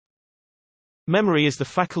Memory is the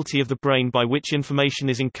faculty of the brain by which information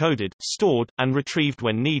is encoded, stored, and retrieved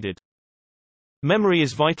when needed. Memory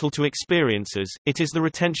is vital to experiences. It is the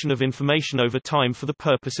retention of information over time for the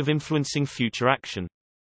purpose of influencing future action.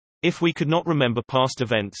 If we could not remember past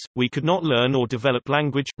events, we could not learn or develop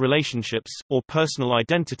language, relationships, or personal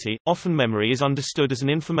identity. Often memory is understood as an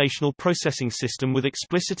informational processing system with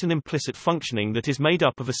explicit and implicit functioning that is made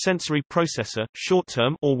up of a sensory processor,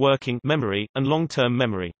 short-term or working memory, and long-term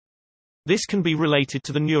memory. This can be related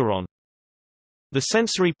to the neuron. The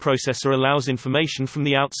sensory processor allows information from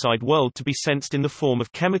the outside world to be sensed in the form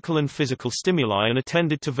of chemical and physical stimuli and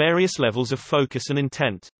attended to various levels of focus and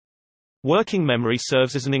intent. Working memory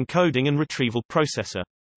serves as an encoding and retrieval processor.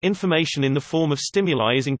 Information in the form of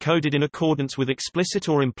stimuli is encoded in accordance with explicit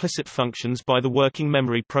or implicit functions by the working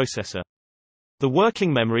memory processor. The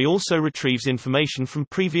working memory also retrieves information from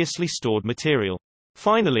previously stored material.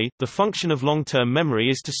 Finally, the function of long-term memory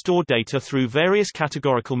is to store data through various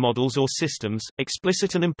categorical models or systems.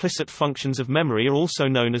 Explicit and implicit functions of memory are also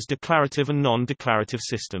known as declarative and non-declarative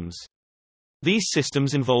systems. These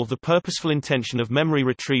systems involve the purposeful intention of memory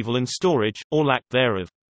retrieval and storage, or lack thereof.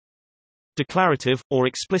 Declarative, or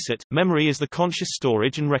explicit, memory is the conscious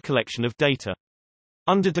storage and recollection of data.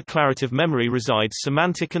 Under declarative memory resides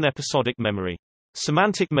semantic and episodic memory.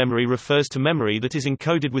 Semantic memory refers to memory that is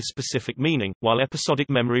encoded with specific meaning, while episodic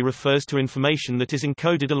memory refers to information that is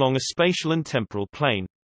encoded along a spatial and temporal plane.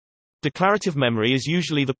 Declarative memory is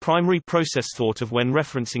usually the primary process thought of when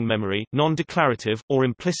referencing memory. Non-declarative, or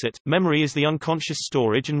implicit, memory is the unconscious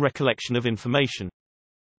storage and recollection of information.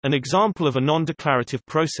 An example of a non-declarative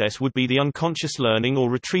process would be the unconscious learning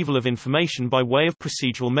or retrieval of information by way of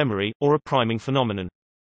procedural memory, or a priming phenomenon.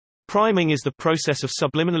 Priming is the process of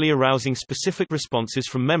subliminally arousing specific responses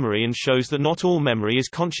from memory and shows that not all memory is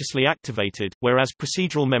consciously activated, whereas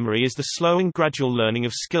procedural memory is the slow and gradual learning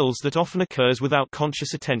of skills that often occurs without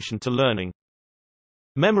conscious attention to learning.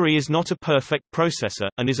 Memory is not a perfect processor,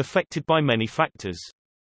 and is affected by many factors.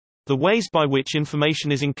 The ways by which information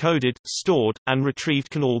is encoded, stored, and retrieved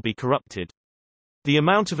can all be corrupted. The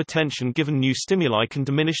amount of attention given new stimuli can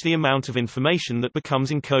diminish the amount of information that becomes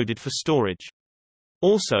encoded for storage.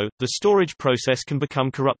 Also, the storage process can become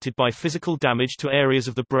corrupted by physical damage to areas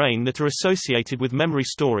of the brain that are associated with memory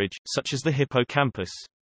storage, such as the hippocampus.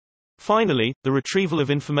 Finally, the retrieval of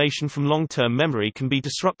information from long-term memory can be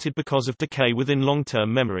disrupted because of decay within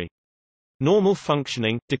long-term memory. Normal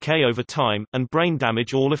functioning, decay over time, and brain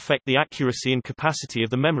damage all affect the accuracy and capacity of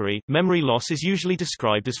the memory. Memory loss is usually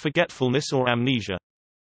described as forgetfulness or amnesia.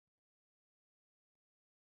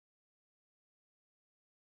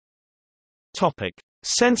 Topic: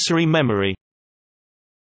 Sensory memory.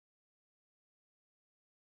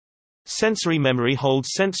 Sensory memory holds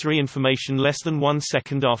sensory information less than 1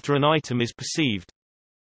 second after an item is perceived.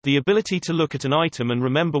 The ability to look at an item and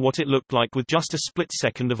remember what it looked like with just a split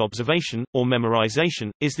second of observation, or memorization,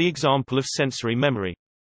 is the example of sensory memory.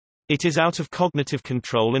 It is out of cognitive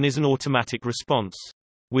control and is an automatic response.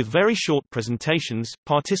 With very short presentations,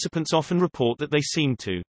 participants often report that they seem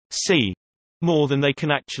to see more than they can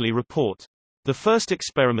actually report. The first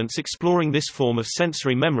experiments exploring this form of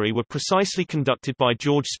sensory memory were precisely conducted by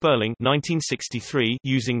George Sperling 1963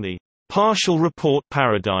 using the partial report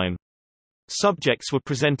paradigm. Subjects were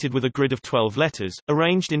presented with a grid of 12 letters,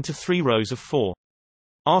 arranged into 3 rows of 4.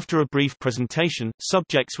 After a brief presentation,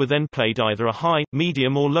 subjects were then played either a high,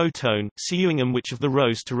 medium or low tone, cueing them which of the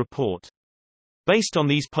rows to report. Based on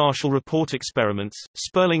these partial report experiments,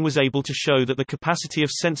 Sperling was able to show that the capacity of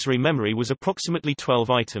sensory memory was approximately 12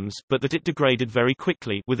 items, but that it degraded very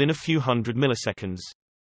quickly within a few hundred milliseconds.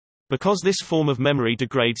 Because this form of memory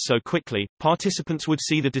degrades so quickly, participants would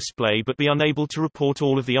see the display but be unable to report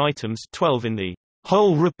all of the items 12 in the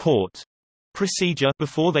whole report procedure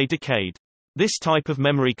before they decayed. This type of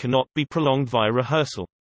memory cannot be prolonged via rehearsal.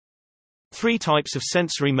 3 types of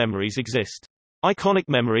sensory memories exist. Iconic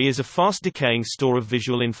memory is a fast-decaying store of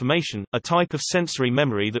visual information, a type of sensory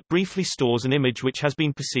memory that briefly stores an image which has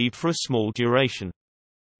been perceived for a small duration.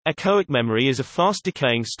 Echoic memory is a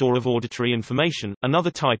fast-decaying store of auditory information, another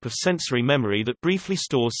type of sensory memory that briefly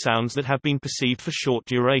stores sounds that have been perceived for short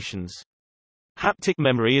durations. Haptic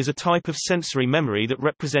memory is a type of sensory memory that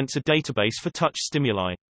represents a database for touch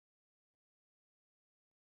stimuli.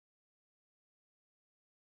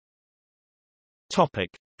 Topic: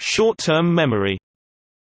 Short-term memory.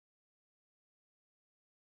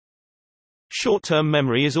 Short-term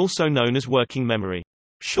memory is also known as working memory.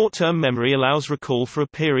 Short-term memory allows recall for a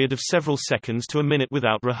period of several seconds to a minute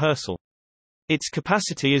without rehearsal. Its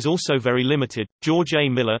capacity is also very limited. George A.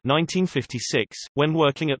 Miller, 1956, when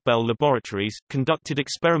working at Bell Laboratories, conducted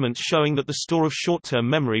experiments showing that the store of short-term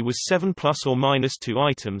memory was 7 plus or minus 2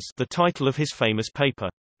 items, the title of his famous paper,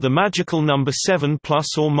 The Magical Number 7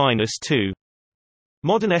 plus or minus 2.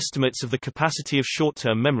 Modern estimates of the capacity of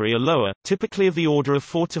short-term memory are lower, typically of the order of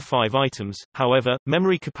 4 to 5 items. However,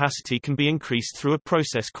 memory capacity can be increased through a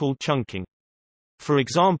process called chunking. For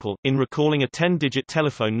example, in recalling a 10-digit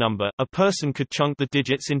telephone number, a person could chunk the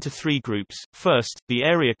digits into 3 groups. First, the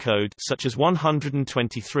area code, such as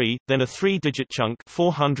 123, then a 3-digit chunk,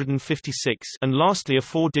 456, and lastly a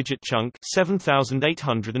 4-digit chunk,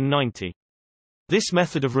 7890. This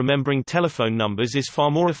method of remembering telephone numbers is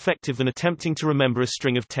far more effective than attempting to remember a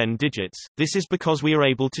string of 10 digits. This is because we are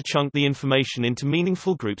able to chunk the information into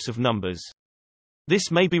meaningful groups of numbers.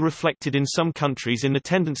 This may be reflected in some countries in the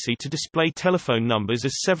tendency to display telephone numbers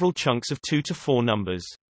as several chunks of 2 to 4 numbers.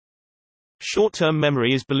 Short-term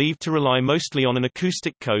memory is believed to rely mostly on an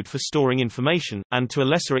acoustic code for storing information, and to a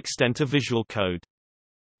lesser extent a visual code.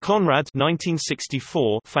 Conrad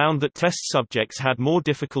 1964 found that test subjects had more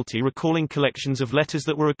difficulty recalling collections of letters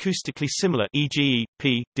that were acoustically similar, e.g. E,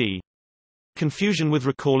 P, D. Confusion with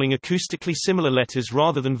recalling acoustically similar letters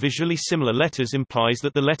rather than visually similar letters implies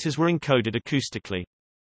that the letters were encoded acoustically.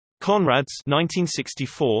 Conrad's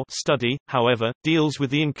 1964 study, however, deals with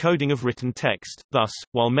the encoding of written text. Thus,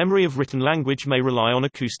 while memory of written language may rely on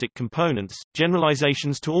acoustic components,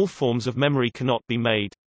 generalizations to all forms of memory cannot be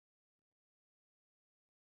made.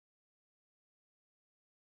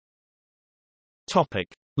 Topic: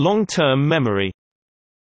 Long-term memory.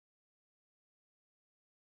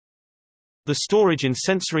 The storage in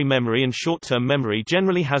sensory memory and short-term memory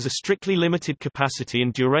generally has a strictly limited capacity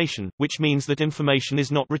and duration, which means that information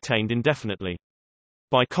is not retained indefinitely.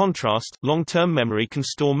 By contrast, long-term memory can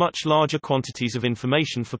store much larger quantities of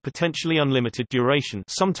information for potentially unlimited duration,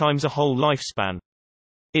 sometimes a whole lifespan.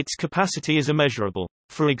 Its capacity is immeasurable.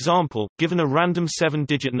 For example, given a random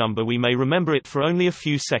 7-digit number, we may remember it for only a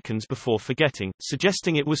few seconds before forgetting,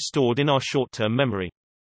 suggesting it was stored in our short-term memory.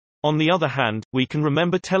 On the other hand, we can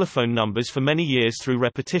remember telephone numbers for many years through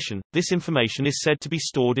repetition. This information is said to be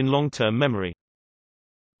stored in long-term memory.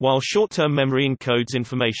 While short-term memory encodes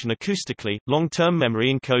information acoustically, long-term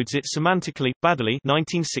memory encodes it semantically. Baddeley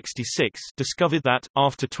 1966 discovered that,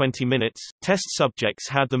 after 20 minutes, test subjects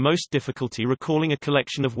had the most difficulty recalling a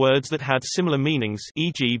collection of words that had similar meanings,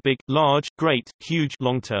 e.g. big, large, great, huge,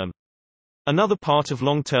 long-term. Another part of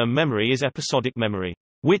long-term memory is episodic memory,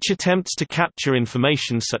 which attempts to capture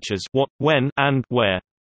information such as what, when, and where.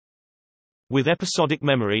 With episodic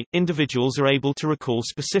memory, individuals are able to recall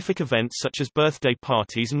specific events such as birthday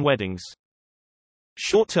parties and weddings.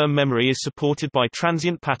 Short-term memory is supported by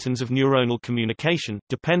transient patterns of neuronal communication,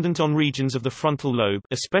 dependent on regions of the frontal lobe,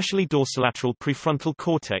 especially dorsolateral prefrontal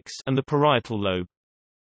cortex, and the parietal lobe.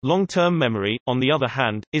 Long-term memory, on the other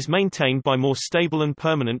hand, is maintained by more stable and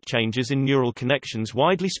permanent changes in neural connections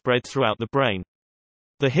widely spread throughout the brain.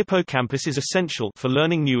 The hippocampus is essential for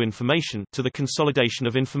learning new information to the consolidation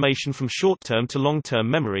of information from short-term to long-term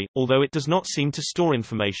memory, although it does not seem to store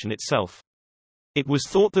information itself. It was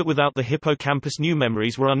thought that without the hippocampus new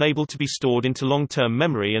memories were unable to be stored into long-term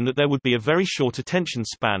memory and that there would be a very short attention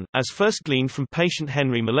span, as first gleaned from patient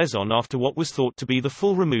Henry Malezon after what was thought to be the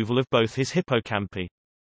full removal of both his hippocampi.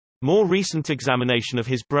 More recent examination of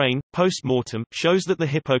his brain, post-mortem, shows that the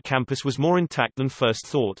hippocampus was more intact than first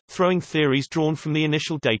thought, throwing theories drawn from the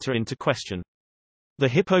initial data into question. The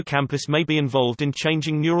hippocampus may be involved in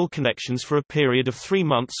changing neural connections for a period of 3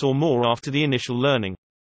 months or more after the initial learning.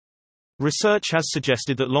 Research has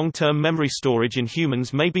suggested that long-term memory storage in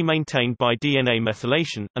humans may be maintained by DNA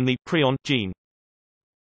methylation, and the prion gene.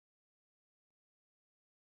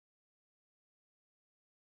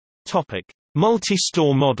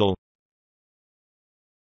 Multi-store model.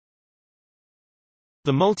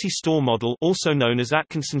 The multi-store model, also known as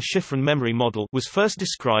Atkinson-Shiffrin memory model, was first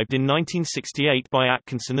described in 1968 by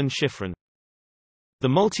Atkinson and Shiffrin. The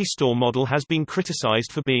multi-store model has been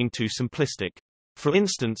criticized for being too simplistic. For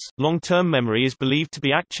instance, long-term memory is believed to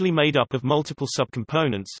be actually made up of multiple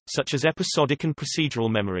subcomponents, such as episodic and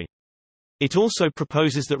procedural memory. It also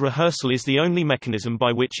proposes that rehearsal is the only mechanism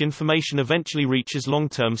by which information eventually reaches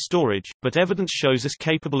long-term storage, but evidence shows us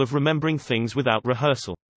capable of remembering things without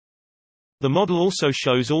rehearsal. The model also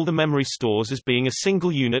shows all the memory stores as being a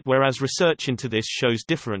single unit, whereas research into this shows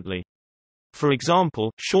differently. For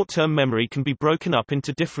example, short-term memory can be broken up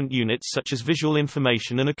into different units such as visual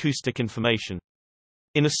information and acoustic information.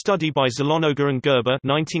 In a study by Zalonoga and Gerber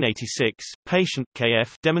 1986, patient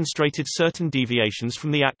KF demonstrated certain deviations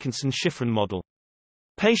from the Atkinson-Shiffrin model.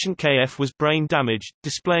 Patient KF was brain damaged,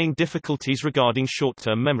 displaying difficulties regarding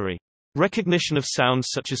short-term memory. Recognition of sounds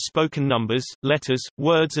such as spoken numbers, letters,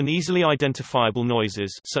 words and easily identifiable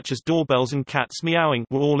noises such as doorbells and cats meowing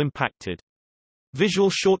were all impacted. Visual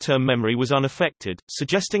short-term memory was unaffected,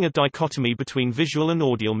 suggesting a dichotomy between visual and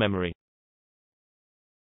audio memory.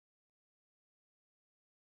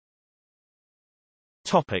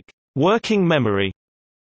 Topic: Working memory.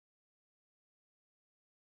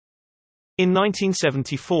 In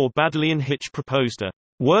 1974, Baddeley and Hitch proposed a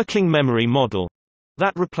working memory model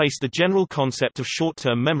that replaced the general concept of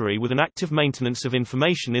short-term memory with an active maintenance of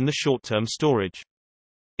information in the short-term storage.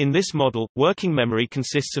 In this model, working memory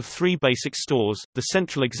consists of three basic stores: the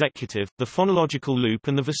central executive, the phonological loop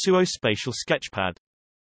and the visuospatial sketchpad.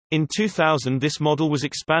 In 2000 this model was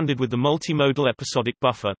expanded with the multimodal episodic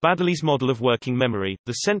buffer, Baddeley's model of working memory.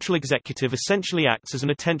 The central executive essentially acts as an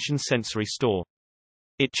attention sensory store.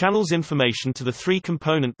 It channels information to the three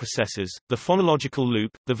component processors, the phonological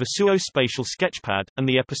loop, the visuospatial sketchpad, and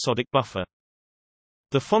the episodic buffer.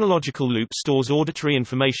 The phonological loop stores auditory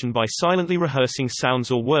information by silently rehearsing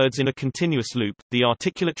sounds or words in a continuous loop, the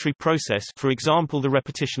articulatory process, for example the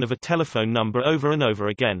repetition of a telephone number over and over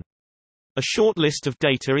again. A short list of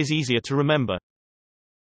data is easier to remember.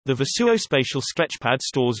 The visuospatial sketchpad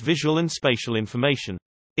stores visual and spatial information.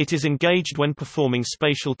 It is engaged when performing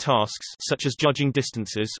spatial tasks such as judging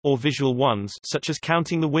distances or visual ones such as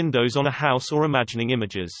counting the windows on a house or imagining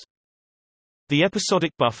images. The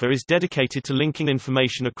episodic buffer is dedicated to linking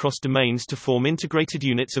information across domains to form integrated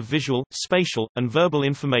units of visual, spatial, and verbal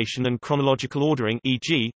information and chronological ordering,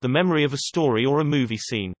 e.g., the memory of a story or a movie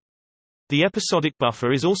scene. The episodic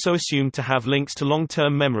buffer is also assumed to have links to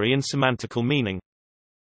long-term memory and semantical meaning.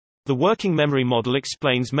 The working memory model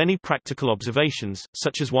explains many practical observations,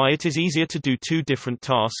 such as why it is easier to do two different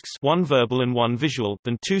tasks, one verbal and one visual,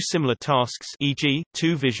 than two similar tasks, e.g.,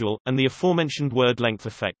 two visual, and the aforementioned word length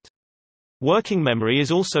effect. Working memory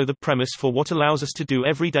is also the premise for what allows us to do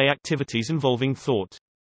everyday activities involving thought.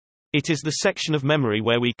 It is the section of memory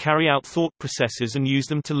where we carry out thought processes and use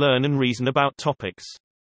them to learn and reason about topics.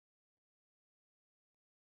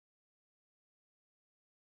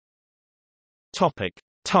 Topic: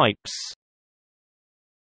 Types.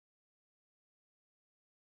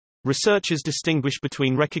 Researchers distinguish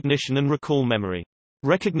between recognition and recall memory.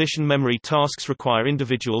 Recognition memory tasks require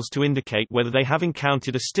individuals to indicate whether they have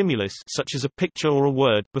encountered a stimulus such as a picture or a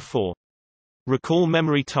word before. Recall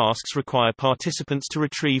memory tasks require participants to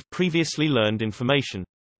retrieve previously learned information.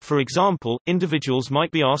 For example, individuals might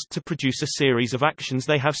be asked to produce a series of actions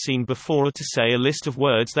they have seen before or to say a list of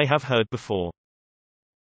words they have heard before.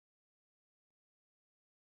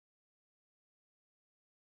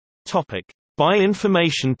 Topic: By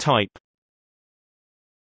information type.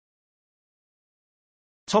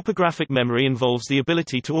 Topographic memory involves the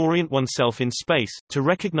ability to orient oneself in space, to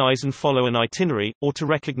recognize and follow an itinerary, or to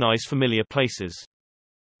recognize familiar places.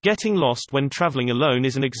 Getting lost when traveling alone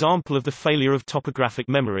is an example of the failure of topographic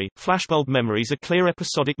memory. Flashbulb memories are clear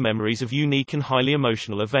episodic memories of unique and highly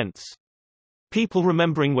emotional events. People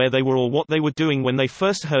remembering where they were or what they were doing when they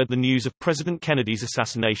first heard the news of President Kennedy's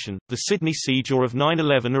assassination, the Sydney siege or of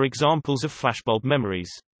 9/11 are examples of flashbulb memories.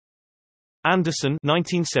 Anderson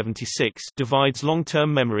 1976 divides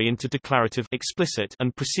long-term memory into declarative explicit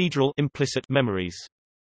and procedural implicit memories.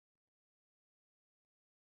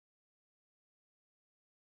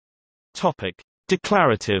 Topic: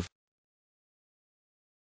 Declarative.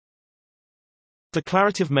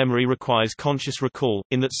 Declarative memory requires conscious recall,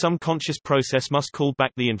 in that some conscious process must call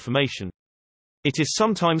back the information. It is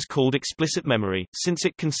sometimes called explicit memory, since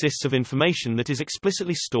it consists of information that is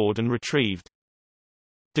explicitly stored and retrieved.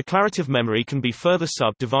 Declarative memory can be further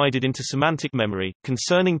subdivided into semantic memory,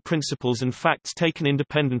 concerning principles and facts taken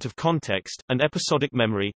independent of context, and episodic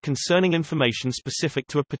memory, concerning information specific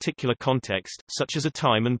to a particular context, such as a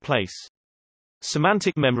time and place.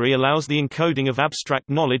 Semantic memory allows the encoding of abstract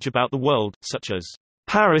knowledge about the world, such as,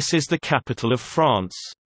 "Paris is the capital of France."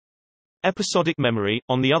 Episodic memory,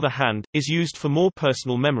 on the other hand, is used for more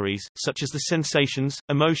personal memories, such as the sensations,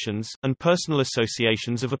 emotions, and personal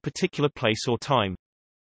associations of a particular place or time.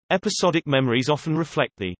 Episodic memories often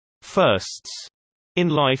reflect the firsts in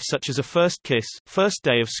life, such as a first kiss, first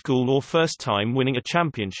day of school or first time winning a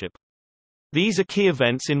championship. These are key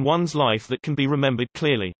events in one's life that can be remembered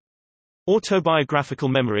clearly. Autobiographical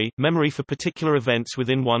memory, memory for particular events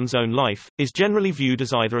within one's own life, is generally viewed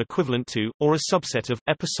as either equivalent to, or a subset of,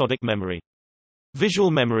 episodic memory.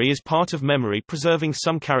 Visual memory is part of memory preserving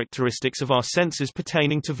some characteristics of our senses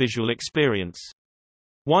pertaining to visual experience.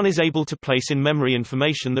 One is able to place in memory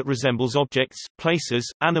information that resembles objects, places,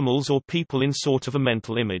 animals or people in sort of a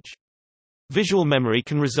mental image. Visual memory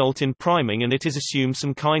can result in priming, and it is assumed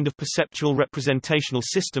some kind of perceptual representational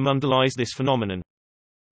system underlies this phenomenon.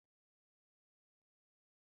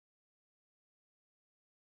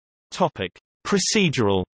 Topic: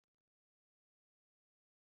 Procedural.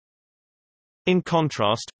 In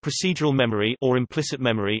contrast, procedural memory or implicit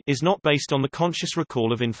memory is not based on the conscious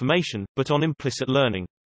recall of information, but on implicit learning.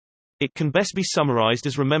 It can best be summarized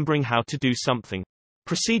as remembering how to do something.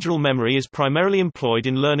 Procedural memory is primarily employed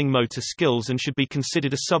in learning motor skills and should be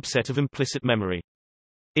considered a subset of implicit memory.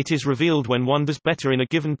 It is revealed when one does better in a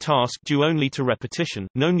given task due only to repetition.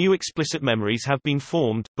 No new explicit memories have been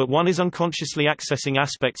formed, but one is unconsciously accessing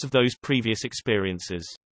aspects of those previous experiences.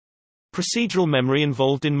 Procedural memory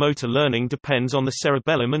involved in motor learning depends on the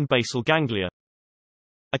cerebellum and basal ganglia.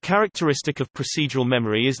 A characteristic of procedural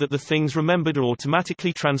memory is that the things remembered are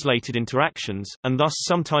automatically translated into actions, and thus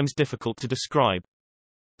sometimes difficult to describe.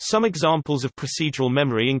 Some examples of procedural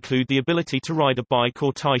memory include the ability to ride a bike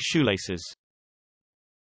or tie shoelaces.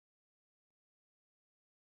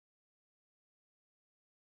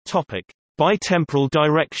 Topic: Bitemporal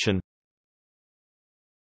direction.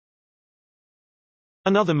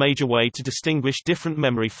 Another major way to distinguish different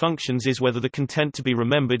memory functions is whether the content to be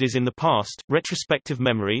remembered is in the past, retrospective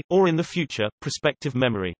memory, or in the future, prospective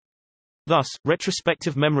memory. Thus,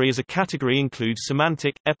 retrospective memory as a category includes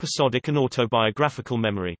semantic, episodic and autobiographical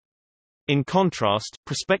memory. In contrast,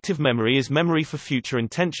 prospective memory is memory for future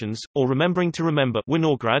intentions, or remembering to remember.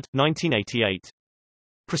 Winograd, 1988.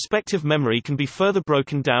 Prospective memory can be further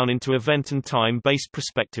broken down into event and time-based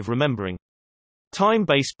prospective remembering.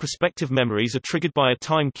 Time-based prospective memories are triggered by a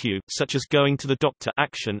time cue, such as going to the doctor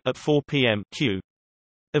action at 4 p.m. cue.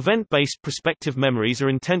 Event-based prospective memories are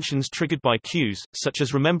intentions triggered by cues, such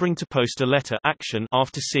as remembering to post a letter action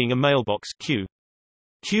after seeing a mailbox cue.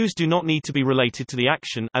 Cues do not need to be related to the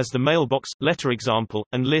action, as the mailbox, letter example,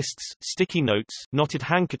 and lists, sticky notes, knotted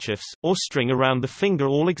handkerchiefs, or string around the finger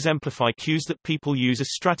all exemplify cues that people use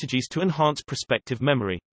as strategies to enhance prospective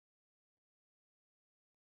memory.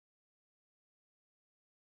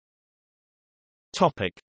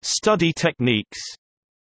 Topic: Study techniques.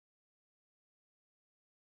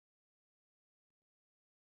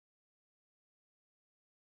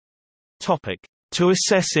 Topic: To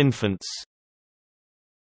assess infants.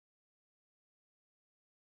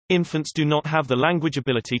 Infants do not have the language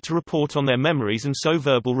ability to report on their memories, and so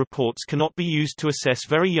verbal reports cannot be used to assess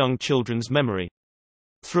very young children's memory.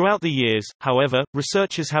 Throughout the years, however,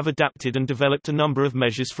 researchers have adapted and developed a number of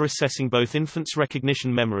measures for assessing both infants'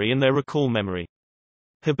 recognition memory and their recall memory.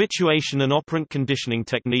 Habituation and operant conditioning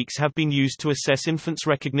techniques have been used to assess infants'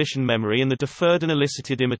 recognition memory, and the deferred and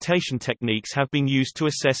elicited imitation techniques have been used to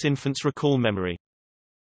assess infants' recall memory.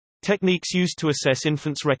 Techniques used to assess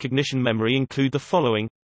infants' recognition memory include the following.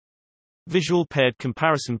 Visual paired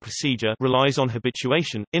comparison procedure relies on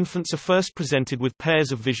habituation. Infants are first presented with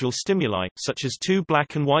pairs of visual stimuli, such as two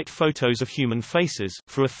black and white photos of human faces,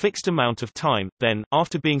 for a fixed amount of time. Then,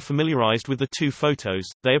 after being familiarized with the two photos,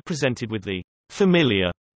 they are presented with the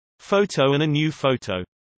familiar photo and a new photo.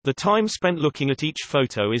 The time spent looking at each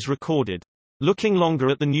photo is recorded. Looking longer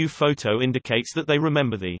at the new photo indicates that they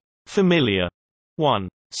remember the familiar one.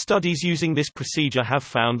 Studies using this procedure have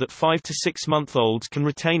found that 5 to 6-month-olds can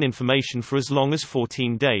retain information for as long as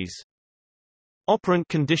 14 days. Operant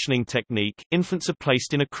conditioning technique. Infants are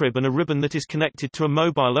placed in a crib and a ribbon that is connected to a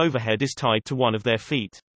mobile overhead is tied to one of their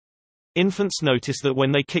feet. Infants notice that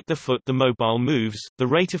when they kick the foot the mobile moves. The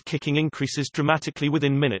rate of kicking increases dramatically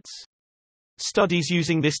within minutes. Studies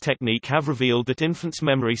using this technique have revealed that infants'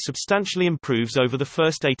 memory substantially improves over the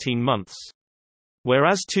first 18 months.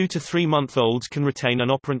 Whereas 2 to 3-month-olds can retain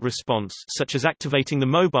an operant response, such as activating the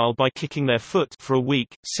mobile by kicking their foot, for a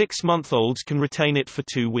week, 6-month-olds can retain it for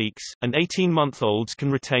 2 weeks, and 18-month-olds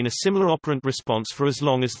can retain a similar operant response for as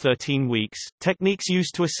long as 13 weeks. Techniques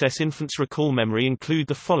used to assess infants' recall memory include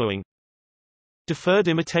the following. Deferred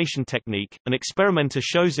imitation technique. An experimenter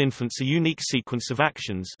shows infants a unique sequence of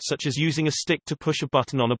actions, such as using a stick to push a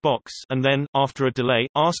button on a box, and then, after a delay,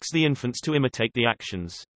 asks the infants to imitate the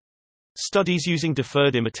actions. Studies using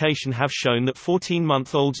deferred imitation have shown that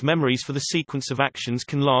 14-month-olds' memories for the sequence of actions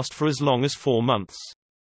can last for as long as 4 months.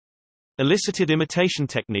 Elicited imitation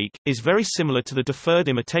technique is very similar to the deferred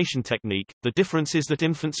imitation technique. The difference is that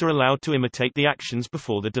infants are allowed to imitate the actions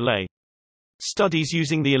before the delay. Studies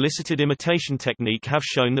using the elicited imitation technique have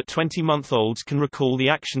shown that 20-month-olds can recall the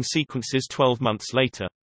action sequences 12 months later.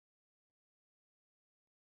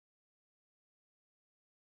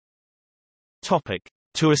 Topic: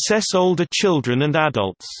 To assess older children and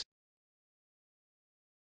adults.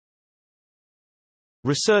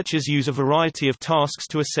 Researchers use a variety of tasks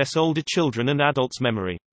to assess older children and adults'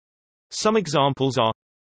 memory. Some examples are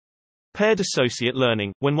paired associate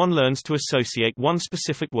learning, when one learns to associate one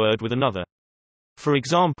specific word with another. For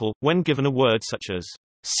example, when given a word such as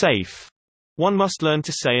safe, one must learn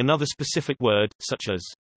to say another specific word, such as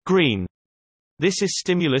green. This is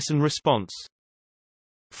stimulus and response.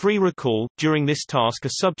 Free recall, during this task a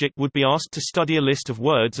subject would be asked to study a list of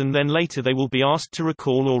words and then later they will be asked to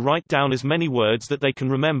recall or write down as many words that they can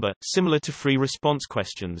remember, similar to free response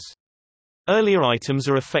questions. Earlier items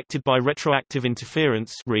are affected by retroactive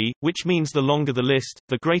interference which means the longer the list,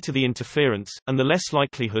 the greater the interference, and the less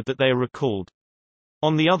likelihood that they are recalled.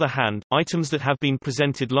 On the other hand, items that have been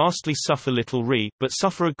presented lastly suffer little but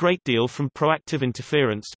suffer a great deal from proactive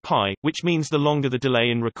interference which means the longer the delay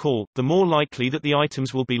in recall, the more likely that the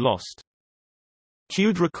items will be lost.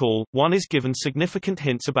 Cued recall, one is given significant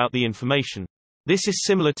hints about the information. This is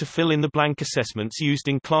similar to fill-in-the-blank assessments used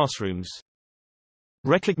in classrooms.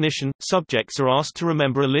 Recognition, subjects are asked to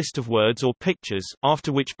remember a list of words or pictures,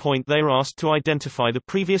 after which point they are asked to identify the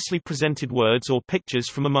previously presented words or pictures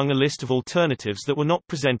from among a list of alternatives that were not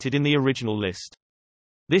presented in the original list.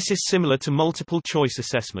 This is similar to multiple choice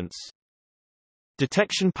assessments.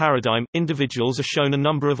 Detection paradigm, individuals are shown a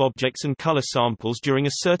number of objects and color samples during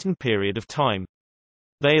a certain period of time.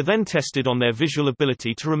 They are then tested on their visual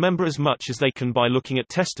ability to remember as much as they can by looking at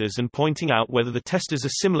testers and pointing out whether the testers are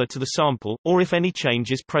similar to the sample, or if any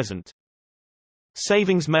change is present.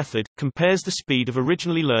 Savings method compares the speed of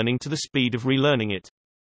originally learning to the speed of relearning it.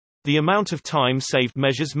 The amount of time saved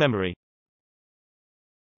measures memory.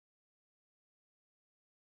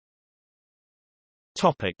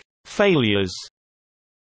 Topic: Failures.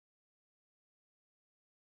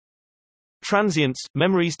 Transience,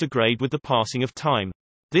 memories degrade with the passing of time.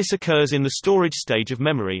 This occurs in the storage stage of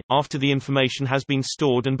memory, after the information has been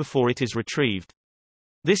stored and before it is retrieved.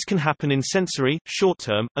 This can happen in sensory,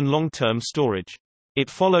 short-term, and long-term storage. It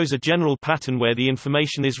follows a general pattern where the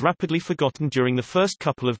information is rapidly forgotten during the first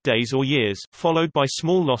couple of days or years, followed by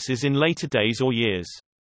small losses in later days or years.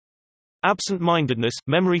 Absent-mindedness,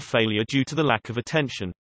 memory failure due to the lack of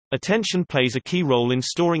attention. Attention plays a key role in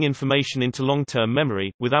storing information into long-term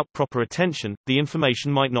memory. Without proper attention, the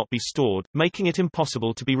information might not be stored, making it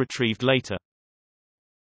impossible to be retrieved later.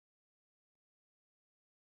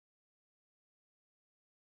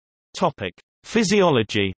 Topic: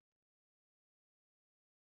 Physiology.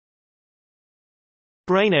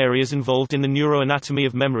 Brain areas involved in the neuroanatomy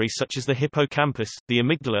of memory such as the hippocampus, the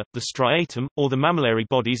amygdala, the striatum, or the mammillary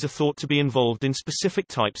bodies are thought to be involved in specific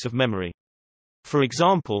types of memory. For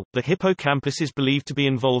example, the hippocampus is believed to be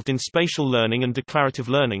involved in spatial learning and declarative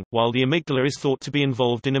learning, while the amygdala is thought to be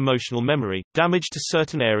involved in emotional memory. Damage to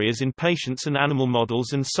certain areas in patients and animal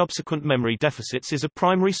models and subsequent memory deficits is a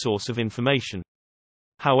primary source of information.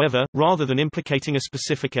 However, rather than implicating a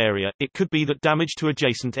specific area, it could be that damage to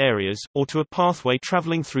adjacent areas, or to a pathway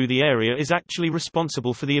traveling through the area is actually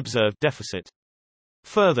responsible for the observed deficit.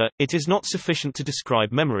 Further, it is not sufficient to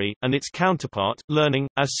describe memory, and its counterpart, learning,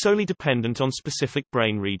 as solely dependent on specific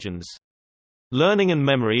brain regions. Learning and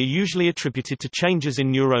memory are usually attributed to changes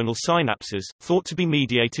in neuronal synapses, thought to be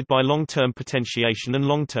mediated by long-term potentiation and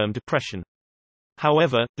long-term depression.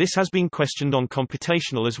 However, this has been questioned on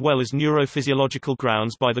computational as well as neurophysiological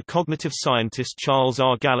grounds by the cognitive scientist Charles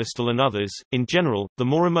R. Gallistel and others. In general, the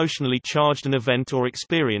more emotionally charged an event or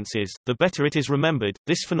experience is, the better it is remembered.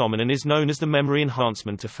 This phenomenon is known as the memory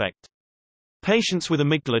enhancement effect. Patients with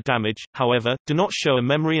amygdala damage, however, do not show a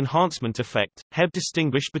memory enhancement effect. Hebb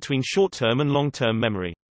distinguished between short-term and long-term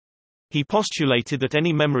memory. He postulated that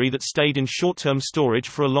any memory that stayed in short-term storage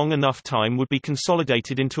for a long enough time would be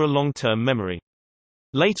consolidated into a long-term memory.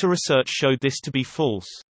 Later research showed this to be false.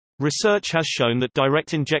 Research has shown that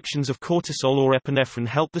direct injections of cortisol or epinephrine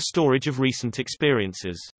help the storage of recent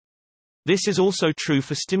experiences. This is also true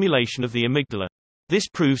for stimulation of the amygdala. This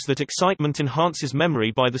proves that excitement enhances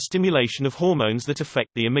memory by the stimulation of hormones that affect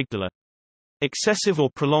the amygdala. Excessive or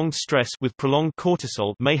prolonged stress with prolonged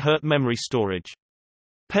cortisol may hurt memory storage.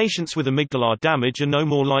 Patients with amygdalar damage are no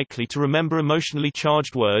more likely to remember emotionally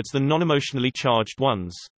charged words than non-emotionally charged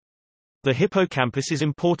ones. The hippocampus is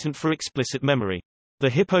important for explicit memory.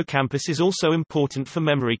 The hippocampus is also important for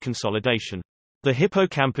memory consolidation. The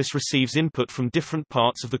hippocampus receives input from different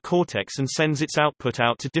parts of the cortex and sends its output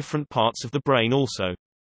out to different parts of the brain also.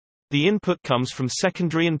 The input comes from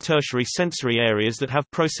secondary and tertiary sensory areas that have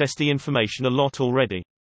processed the information a lot already.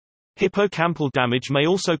 Hippocampal damage may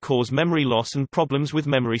also cause memory loss and problems with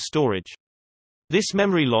memory storage. This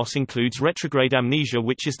memory loss includes retrograde amnesia,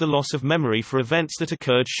 which is the loss of memory for events that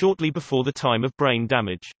occurred shortly before the time of brain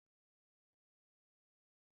damage.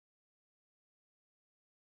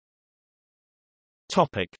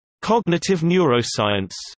 Topic: Cognitive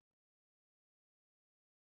neuroscience.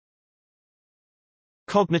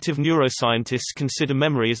 Cognitive neuroscientists consider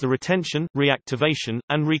memory as the retention, reactivation,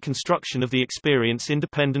 and reconstruction of the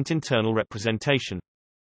experience-independent internal representation.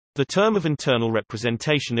 The term of internal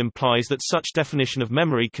representation implies that such definition of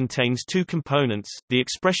memory contains two components, the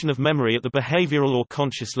expression of memory at the behavioral or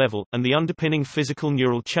conscious level, and the underpinning physical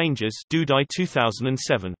neural changes. Dudai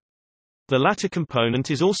 2007. The latter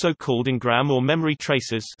component is also called engram or memory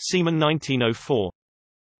traces. Seaman 1904.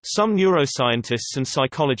 Some neuroscientists and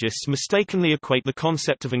psychologists mistakenly equate the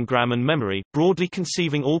concept of engram and memory, broadly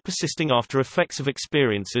conceiving all persisting after effects of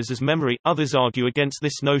experiences as memory. Others argue against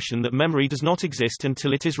this notion that memory does not exist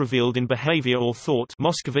until it is revealed in behavior or thought.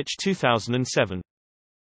 Moskovich 2007.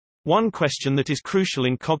 One question that is crucial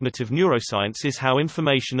in cognitive neuroscience is how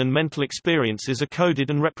information and mental experiences are coded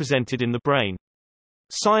and represented in the brain.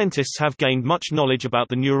 Scientists have gained much knowledge about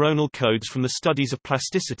the neuronal codes from the studies of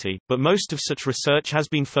plasticity, but most of such research has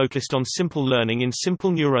been focused on simple learning in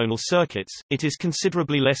simple neuronal circuits. It is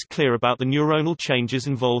considerably less clear about the neuronal changes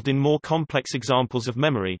involved in more complex examples of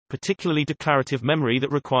memory, particularly declarative memory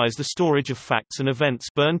that requires the storage of facts and events.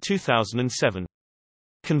 Byrne 2007.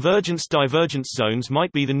 Convergence-divergence zones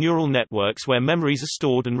might be the neural networks where memories are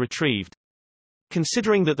stored and retrieved.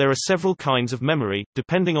 Considering that there are several kinds of memory,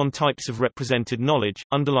 depending on types of represented knowledge,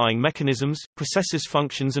 underlying mechanisms, processes,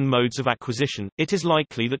 functions and modes of acquisition, it is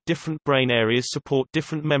likely that different brain areas support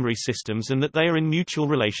different memory systems and that they are in mutual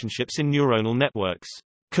relationships in neuronal networks.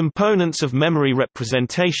 Components of memory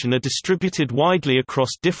representation are distributed widely across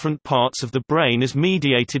different parts of the brain as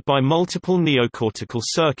mediated by multiple neocortical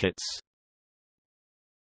circuits.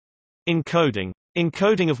 Encoding.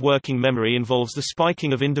 Encoding of working memory involves the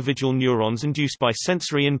spiking of individual neurons induced by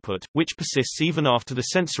sensory input, which persists even after the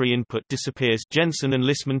sensory input disappears. Jensen and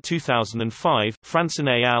Lissman 2005, Franson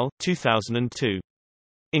et al. 2002.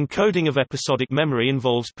 Encoding of episodic memory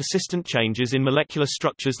involves persistent changes in molecular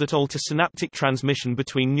structures that alter synaptic transmission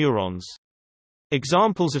between neurons.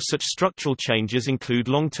 Examples of such structural changes include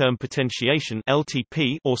long-term potentiation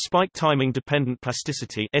 (LTP) or spike timing-dependent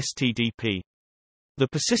plasticity (STDP). The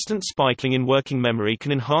persistent spiking in working memory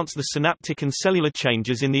can enhance the synaptic and cellular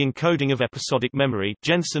changes in the encoding of episodic memory.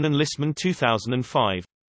 Jensen and Lissman 2005.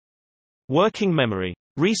 Working memory.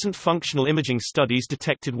 Recent functional imaging studies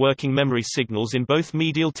detected working memory signals in both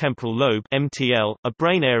medial temporal lobe (MTL), a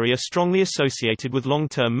brain area strongly associated with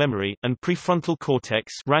long-term memory, and prefrontal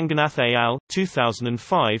cortex. Ranganath et al.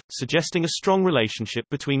 2005, suggesting a strong relationship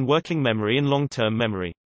between working memory and long-term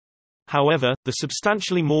memory. However, the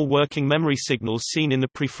substantially more working memory signals seen in the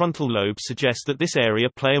prefrontal lobe suggest that this area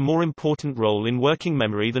play a more important role in working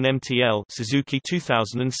memory than MTL. Suzuki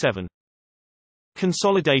 2007.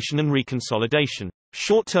 Consolidation and reconsolidation.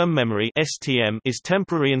 Short-term memory (STM) is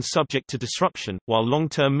temporary and subject to disruption, while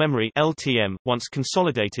long-term memory (LTM), once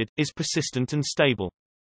consolidated, is persistent and stable.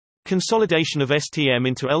 Consolidation of STM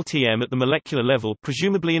into LTM at the molecular level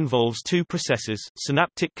presumably involves two processes,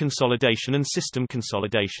 synaptic consolidation and system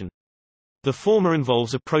consolidation. The former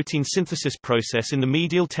involves a protein synthesis process in the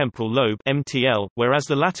medial temporal lobe (MTL), whereas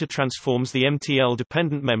the latter transforms the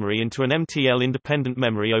MTL-dependent memory into an MTL-independent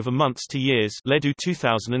memory over months to years. Ledoux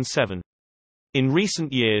 2007. In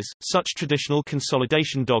recent years, such traditional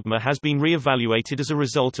consolidation dogma has been re-evaluated as a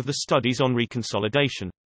result of the studies on reconsolidation.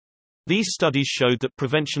 These studies showed that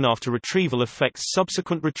prevention after retrieval affects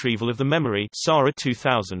subsequent retrieval of the memory. Sara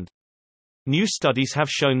 2000. New studies have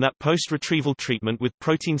shown that post-retrieval treatment with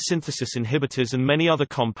protein synthesis inhibitors and many other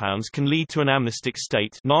compounds can lead to an amnestic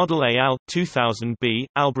state. Nadal et al. 2000b,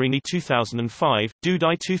 Alberini 2005,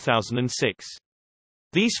 Dudai 2006.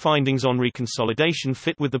 These findings on reconsolidation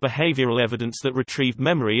fit with the behavioral evidence that retrieved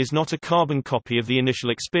memory is not a carbon copy of the initial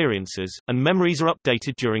experiences, and memories are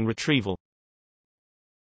updated during retrieval.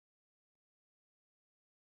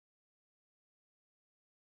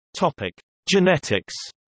 Topic: Genetics.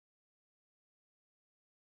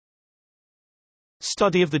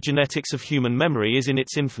 Study of the genetics of human memory is in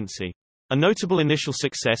its infancy. A notable initial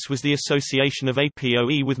success was the association of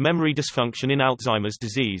APOE with memory dysfunction in Alzheimer's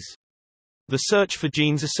disease. The search for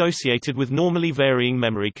genes associated with normally varying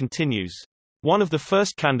memory continues. One of the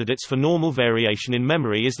first candidates for normal variation in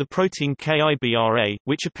memory is the protein KIBRA,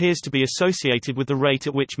 which appears to be associated with the rate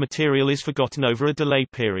at which material is forgotten over a delay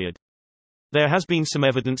period. There has been some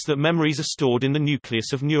evidence that memories are stored in the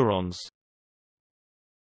nucleus of neurons.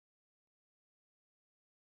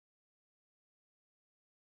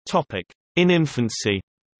 In infancy.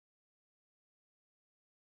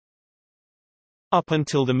 Up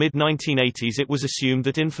until the mid-1980s it was assumed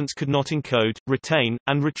that infants could not encode, retain,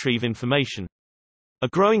 and retrieve information. A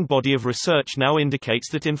growing body of research now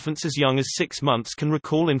indicates that infants as young as 6 months can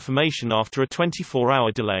recall information after a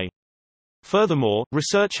 24-hour delay. Furthermore,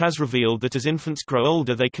 research has revealed that as infants grow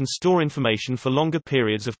older they can store information for longer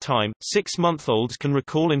periods of time. 6-month-olds can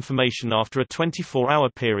recall information after a 24-hour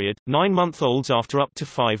period, 9-month-olds after up to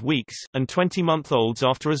 5 weeks, and 20-month-olds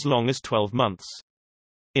after as long as 12 months.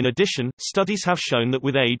 In addition, studies have shown that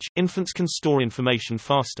with age, infants can store information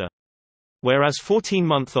faster. Whereas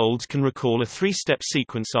 14-month-olds can recall a 3-step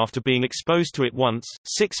sequence after being exposed to it once,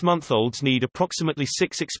 6-month-olds need approximately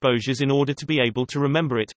 6 exposures in order to be able to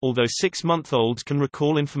remember it. Although 6-month-olds can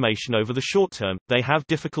recall information over the short term, they have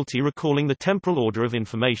difficulty recalling the temporal order of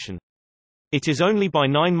information. It is only by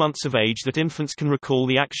 9 months of age that infants can recall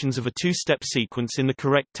the actions of a 2-step sequence in the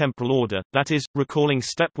correct temporal order, that is, recalling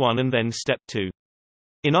step 1 and then step 2.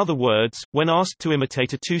 In other words, when asked to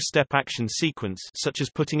imitate a 2-step action sequence such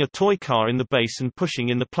as putting a toy car in the base and pushing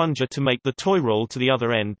in the plunger to make the toy roll to the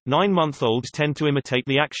other end, 9-month-olds tend to imitate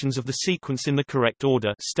the actions of the sequence in the correct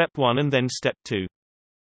order, step 1 and then step 2.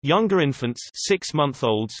 Younger infants,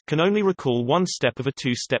 6-month-olds, can only recall one step of a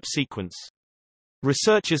 2-step sequence.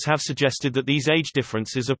 Researchers have suggested that these age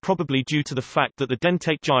differences are probably due to the fact that the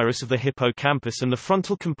dentate gyrus of the hippocampus and the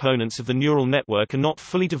frontal components of the neural network are not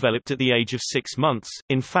fully developed at the age of 6 months.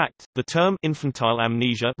 In fact, the term infantile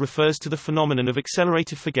amnesia refers to the phenomenon of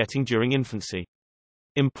accelerated forgetting during infancy.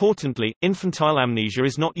 Importantly, infantile amnesia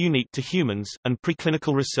is not unique to humans, and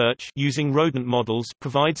preclinical research using rodent models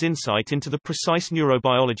provides insight into the precise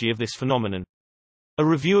neurobiology of this phenomenon. A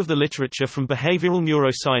review of the literature from behavioral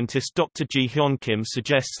neuroscientist Dr. Ji-hyun Kim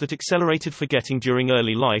suggests that accelerated forgetting during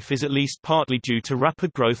early life is at least partly due to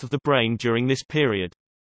rapid growth of the brain during this period.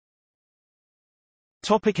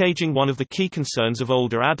 Aging. One of the key concerns of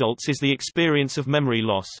older adults is the experience of memory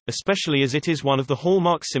loss, especially as it is one of the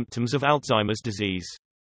hallmark symptoms of Alzheimer's disease.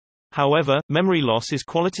 However, memory loss is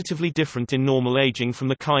qualitatively different in normal aging from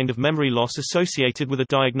the kind of memory loss associated with a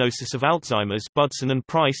diagnosis of Alzheimer's. Budson and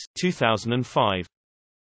Price, 2005.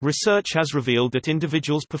 Research has revealed that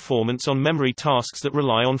individuals' performance on memory tasks that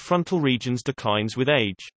rely on frontal regions declines with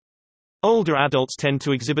age. Older adults tend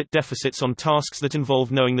to exhibit deficits on tasks that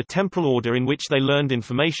involve knowing the temporal order in which they learned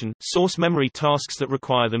information, source memory tasks that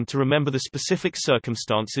require them to remember the specific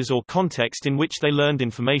circumstances or context in which they learned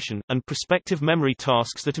information, and prospective memory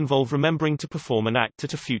tasks that involve remembering to perform an act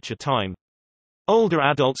at a future time. Older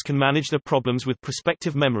adults can manage their problems with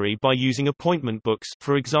prospective memory by using appointment books,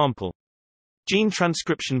 for example. Gene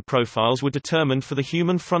transcription profiles were determined for the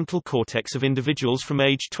human frontal cortex of individuals from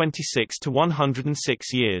age 26 to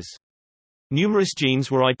 106 years. Numerous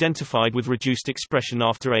genes were identified with reduced expression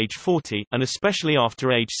after age 40, and especially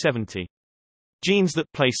after age 70. Genes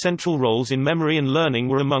that play central roles in memory and learning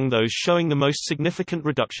were among those showing the most significant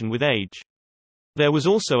reduction with age. There was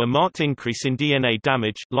also a marked increase in DNA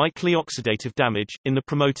damage, likely oxidative damage, in the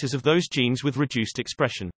promoters of those genes with reduced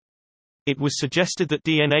expression. It was suggested that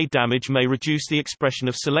DNA damage may reduce the expression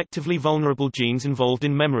of selectively vulnerable genes involved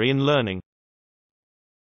in memory and learning.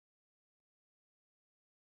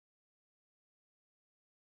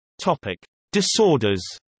 Disorders.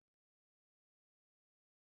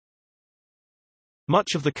 Much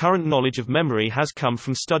of the current knowledge of memory has come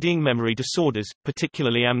from studying memory disorders,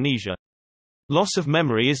 particularly amnesia. Loss of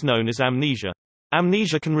memory is known as amnesia.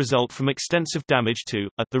 Amnesia can result from extensive damage to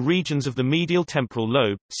the regions of the medial temporal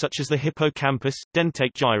lobe, such as the hippocampus,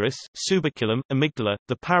 dentate gyrus, subiculum, amygdala,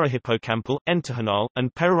 the parahippocampal, entorhinal,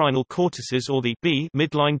 and perirhinal cortices, or the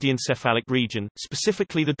midline diencephalic region,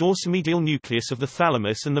 specifically the dorsomedial nucleus of the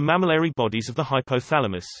thalamus and the mammillary bodies of the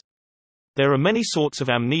hypothalamus. There are many sorts of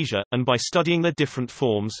amnesia, and by studying their different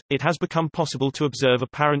forms, it has become possible to observe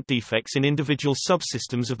apparent defects in individual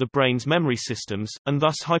subsystems of the brain's memory systems, and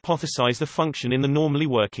thus hypothesize the function in the normally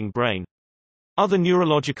working brain. Other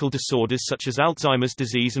neurological disorders such as Alzheimer's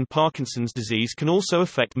disease and Parkinson's disease can also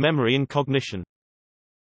affect memory and cognition.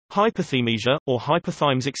 Hyperthymesia, or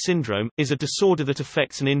hypothymetic syndrome, is a disorder that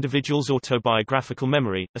affects an individual's autobiographical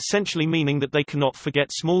memory, essentially meaning that they cannot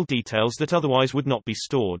forget small details that otherwise would not be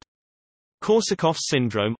stored. Korsakoff's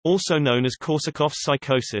syndrome, also known as Korsakoff's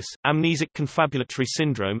psychosis, amnesic confabulatory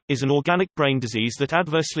syndrome, is an organic brain disease that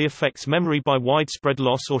adversely affects memory by widespread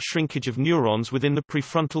loss or shrinkage of neurons within the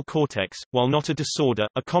prefrontal cortex. While not a disorder,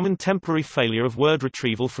 a common temporary failure of word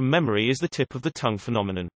retrieval from memory is the tip of the tongue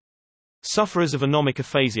phenomenon. Sufferers of anomic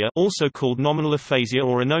aphasia, also called nominal aphasia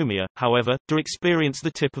or anomia, however, do experience the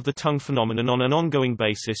tip of the tongue phenomenon on an ongoing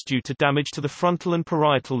basis due to damage to the frontal and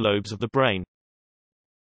parietal lobes of the brain.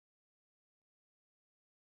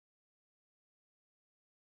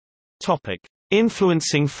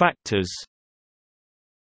 Influencing factors.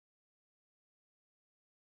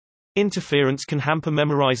 Interference can hamper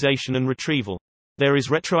memorization and retrieval. There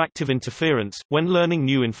is retroactive interference, when learning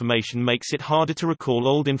new information makes it harder to recall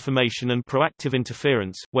old information, and proactive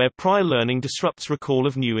interference, where prior learning disrupts recall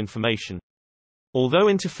of new information. Although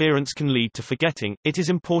interference can lead to forgetting, it is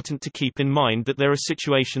important to keep in mind that there are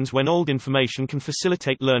situations when old information can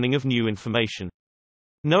facilitate learning of new information.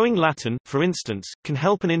 Knowing Latin, for instance, can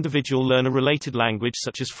help an individual learn a related language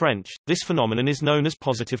such as French. This phenomenon is known as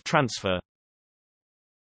positive transfer.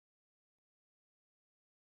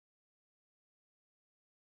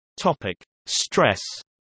 Topic: Stress.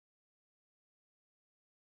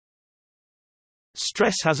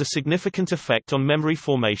 Stress has a significant effect on memory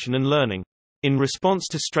formation and learning. In response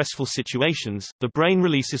to stressful situations, the brain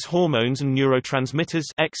releases hormones and neurotransmitters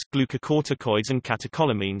glucocorticoids and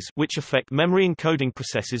catecholamines, which affect memory encoding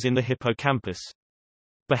processes in the hippocampus.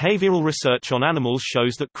 Behavioral research on animals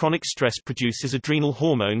shows that chronic stress produces adrenal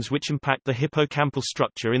hormones which impact the hippocampal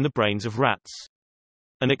structure in the brains of rats.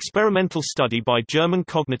 An experimental study by German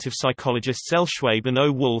cognitive psychologists L. Schwabe and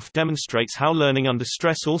O. Wolf demonstrates how learning under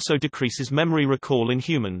stress also decreases memory recall in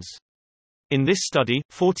humans. In this study,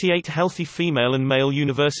 48 healthy female and male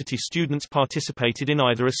university students participated in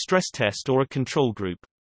either a stress test or a control group.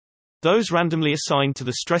 Those randomly assigned to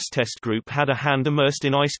the stress test group had a hand immersed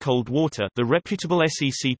in ice-cold water, the reputable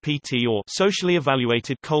SECPT or socially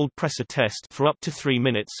evaluated cold pressor test, for up to 3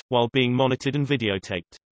 minutes, while being monitored and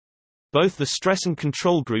videotaped. Both the stress and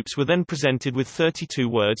control groups were then presented with 32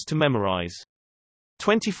 words to memorize.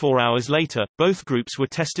 24 hours later, both groups were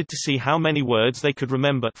tested to see how many words they could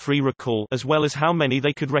remember free recall, as well as how many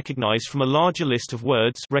they could recognize from a larger list of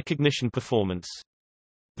words recognition performance.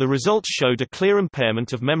 The results showed a clear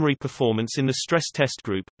impairment of memory performance in the stress test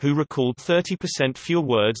group, who recalled 30% fewer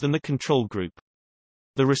words than the control group.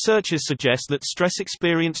 The researchers suggest that stress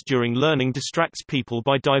experienced during learning distracts people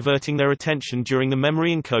by diverting their attention during the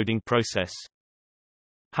memory encoding process.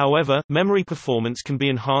 However, memory performance can be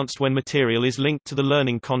enhanced when material is linked to the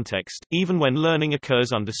learning context, even when learning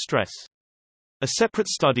occurs under stress. A separate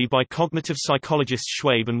study by cognitive psychologists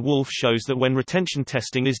Schwabe and Wolf shows that when retention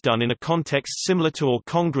testing is done in a context similar to or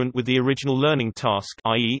congruent with the original learning task,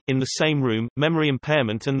 i.e., in the same room, memory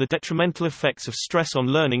impairment and the detrimental effects of stress on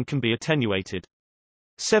learning can be attenuated.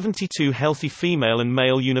 72 healthy female and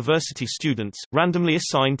male university students, randomly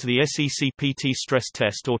assigned to the SECPT stress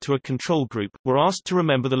test or to a control group, were asked to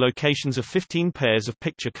remember the locations of 15 pairs of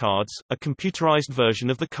picture cards, a computerized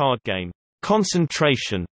version of the card game,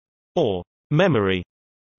 Concentration, or Memory.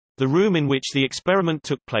 The room in which the experiment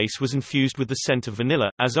took place was infused with the scent of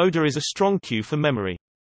vanilla, as odor is a strong cue for memory.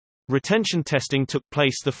 Retention testing took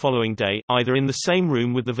place the following day, either in the same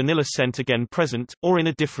room with the vanilla scent again present, or in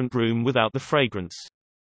a different room without the fragrance.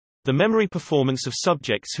 The memory performance of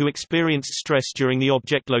subjects who experienced stress during the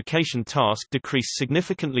object location task decreased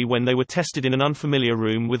significantly when they were tested in an unfamiliar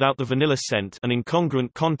room without the vanilla scent, an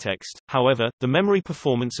incongruent context. However, the memory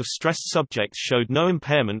performance of stressed subjects showed no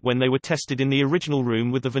impairment when they were tested in the original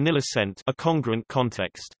room with the vanilla scent, a congruent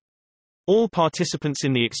context. All participants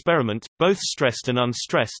in the experiment, both stressed and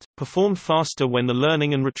unstressed, performed faster when the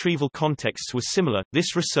learning and retrieval contexts were similar.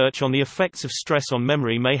 This research on the effects of stress on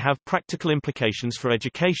memory may have practical implications for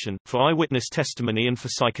education, for eyewitness testimony, and for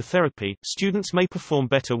psychotherapy. Students may perform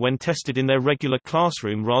better when tested in their regular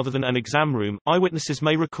classroom rather than an exam room. Eyewitnesses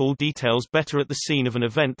may recall details better at the scene of an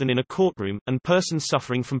event than in a courtroom, and persons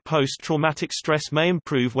suffering from post-traumatic stress may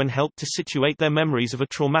improve when helped to situate their memories of a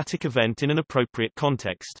traumatic event in an appropriate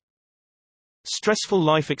context. Stressful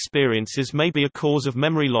life experiences may be a cause of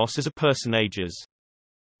memory loss as a person ages.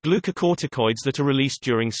 Glucocorticoids that are released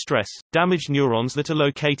during stress damage neurons that are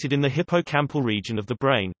located in the hippocampal region of the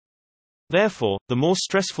brain. Therefore, the more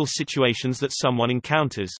stressful situations that someone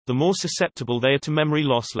encounters, the more susceptible they are to memory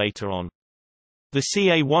loss later on. The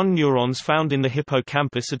CA1 neurons found in the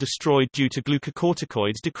hippocampus are destroyed due to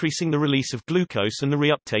glucocorticoids decreasing the release of glucose and the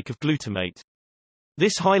reuptake of glutamate.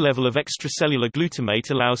 This high level of extracellular glutamate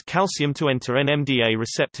allows calcium to enter NMDA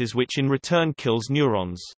receptors, which in return kills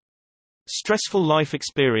neurons. Stressful life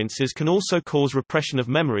experiences can also cause repression of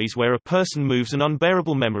memories where a person moves an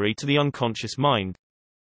unbearable memory to the unconscious mind.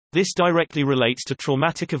 This directly relates to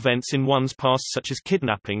traumatic events in one's past such as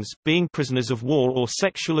kidnappings, being prisoners of war, or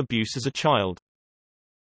sexual abuse as a child.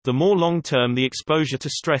 The more long-term the exposure to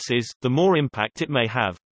stress is, the more impact it may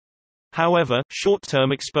have. However,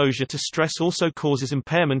 short-term exposure to stress also causes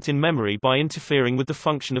impairment in memory by interfering with the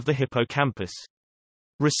function of the hippocampus.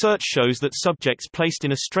 Research shows that subjects placed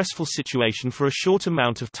in a stressful situation for a short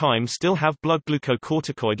amount of time still have blood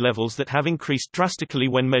glucocorticoid levels that have increased drastically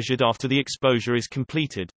when measured after the exposure is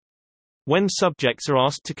completed. When subjects are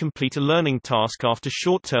asked to complete a learning task after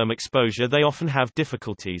short-term exposure, they often have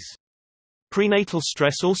difficulties. Prenatal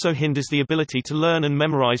stress also hinders the ability to learn and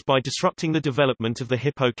memorize by disrupting the development of the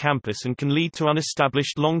hippocampus and can lead to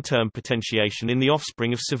unestablished long-term potentiation in the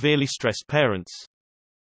offspring of severely stressed parents.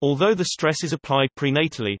 Although the stress is applied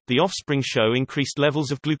prenatally, the offspring show increased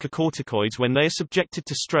levels of glucocorticoids when they are subjected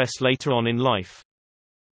to stress later on in life.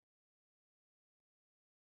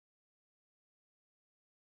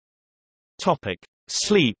 Topic: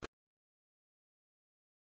 Sleep.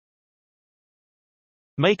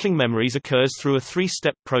 Making memories occurs through a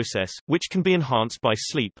three-step process, which can be enhanced by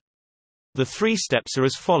sleep. The three steps are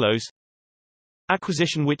as follows.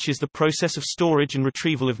 Acquisition, which is the process of storage and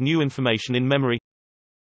retrieval of new information in memory.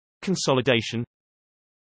 Consolidation.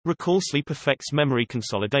 Recall. Sleep affects memory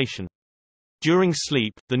consolidation. During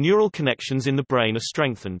sleep, the neural connections in the brain are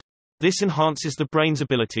strengthened. This enhances the brain's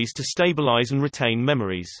abilities to stabilize and retain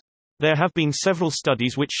memories. There have been several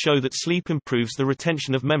studies which show that sleep improves the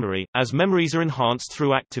retention of memory, as memories are enhanced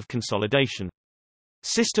through active consolidation.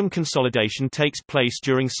 System consolidation takes place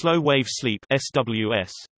during slow-wave sleep (SWS).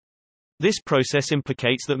 This process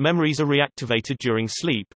implicates that memories are reactivated during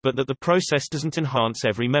sleep, but that the process doesn't enhance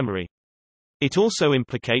every memory. It also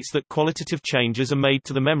implicates that qualitative changes are made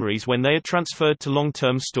to the memories when they are transferred to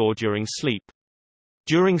long-term store during sleep.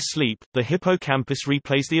 During sleep, the hippocampus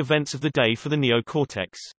replays the events of the day for the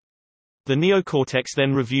neocortex. The neocortex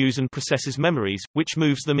then reviews and processes memories, which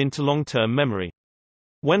moves them into long-term memory.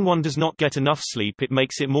 When one does not get enough sleep, it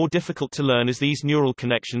makes it more difficult to learn as these neural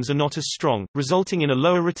connections are not as strong, resulting in a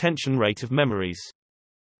lower retention rate of memories.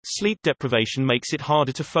 Sleep deprivation makes it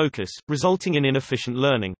harder to focus, resulting in inefficient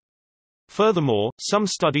learning. Furthermore, some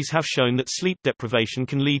studies have shown that sleep deprivation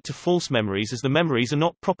can lead to false memories as the memories are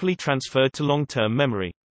not properly transferred to long-term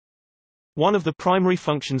memory. One of the primary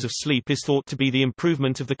functions of sleep is thought to be the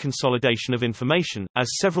improvement of the consolidation of information,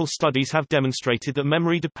 as several studies have demonstrated that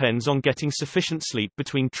memory depends on getting sufficient sleep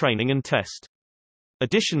between training and test.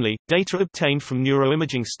 Additionally, data obtained from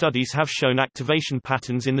neuroimaging studies have shown activation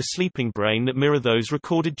patterns in the sleeping brain that mirror those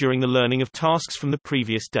recorded during the learning of tasks from the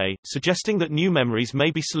previous day, suggesting that new memories may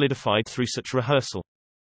be solidified through such rehearsal.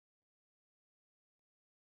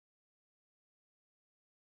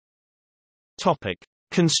 Topic: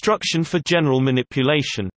 Construction for general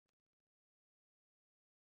manipulation.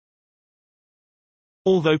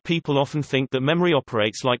 Although people often think that memory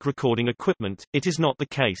operates like recording equipment, it is not the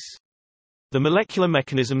case. The molecular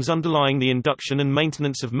mechanisms underlying the induction and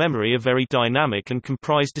maintenance of memory are very dynamic and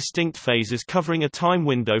comprise distinct phases covering a time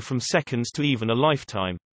window from seconds to even a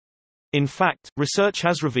lifetime. In fact, research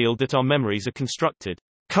has revealed that our memories are constructed.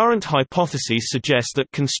 Current hypotheses suggest that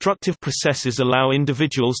constructive processes allow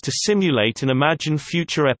individuals to simulate and imagine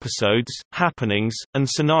future episodes, happenings, and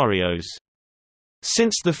scenarios.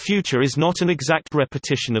 Since the future is not an exact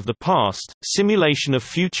repetition of the past, simulation of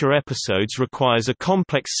future episodes requires a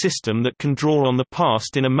complex system that can draw on the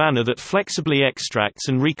past in a manner that flexibly extracts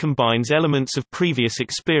and recombines elements of previous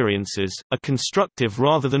experiences, a constructive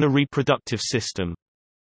rather than a reproductive system.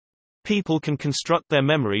 People can construct their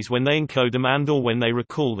memories when they encode them and/or when they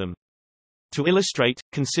recall them. To illustrate,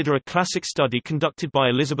 consider a classic study conducted by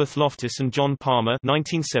Elizabeth Loftus and John Palmer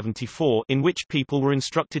 1974, in which people were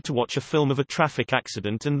instructed to watch a film of a traffic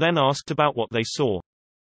accident and then asked about what they saw.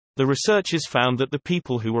 The researchers found that the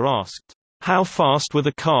people who were asked, "How fast were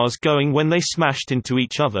the cars going when they smashed into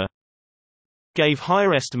each other?" gave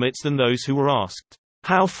higher estimates than those who were asked,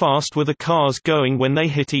 "How fast were the cars going when they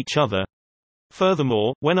hit each other?"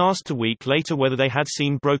 Furthermore, when asked a week later whether they had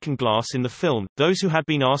seen broken glass in the film, those who had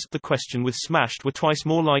been asked the question with smashed were twice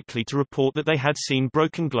more likely to report that they had seen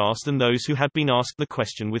broken glass than those who had been asked the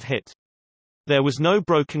question with hit. There was no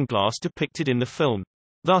broken glass depicted in the film.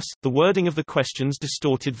 Thus, the wording of the questions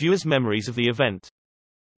distorted viewers' memories of the event.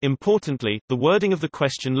 Importantly, the wording of the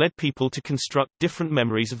question led people to construct different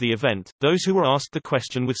memories of the event. Those who were asked the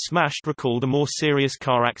question with smashed recalled a more serious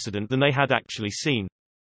car accident than they had actually seen.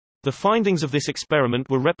 The findings of this experiment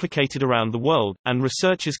were replicated around the world, and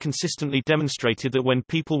researchers consistently demonstrated that when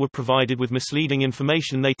people were provided with misleading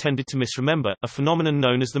information they tended to misremember, a phenomenon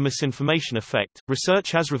known as the misinformation effect.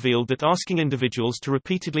 Research has revealed that asking individuals to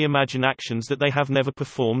repeatedly imagine actions that they have never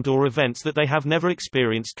performed or events that they have never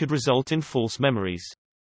experienced could result in false memories.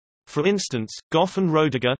 For instance, Goff and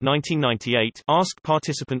Roediger 1998 asked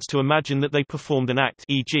participants to imagine that they performed an act,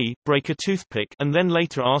 e.g., break a toothpick, and then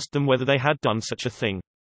later asked them whether they had done such a thing.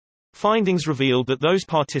 Findings revealed that those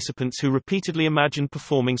participants who repeatedly imagined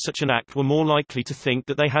performing such an act were more likely to think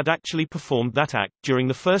that they had actually performed that act during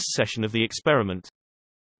the first session of the experiment.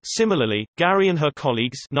 Similarly, Gary and her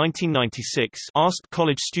colleagues 1996 asked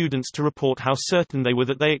college students to report how certain they were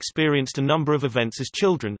that they experienced a number of events as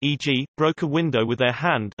children, e.g., broke a window with their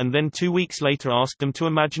hand, and then 2 weeks later asked them to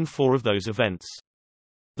imagine 4 of those events.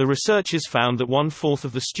 The researchers found that 1/4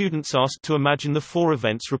 of the students asked to imagine the 4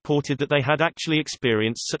 events reported that they had actually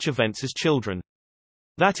experienced such events as children.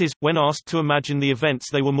 That is, when asked to imagine the events,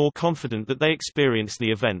 they were more confident that they experienced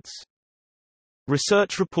the events.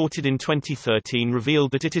 Research reported in 2013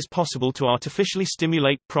 revealed that it is possible to artificially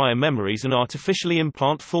stimulate prior memories and artificially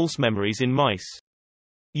implant false memories in mice.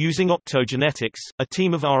 Using optogenetics, a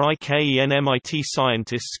team of RIKE and MIT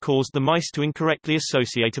scientists caused the mice to incorrectly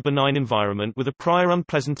associate a benign environment with a prior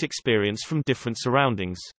unpleasant experience from different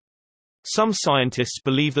surroundings. Some scientists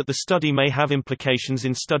believe that the study may have implications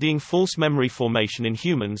in studying false memory formation in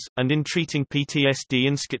humans, and in treating PTSD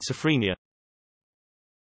and schizophrenia.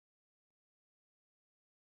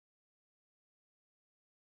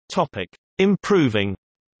 Improving.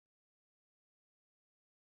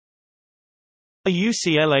 A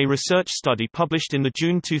UCLA research study published in the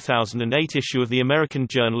June 2008 issue of the American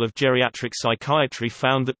Journal of Geriatric Psychiatry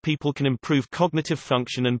found that people can improve cognitive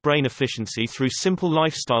function and brain efficiency through simple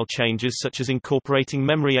lifestyle changes such as incorporating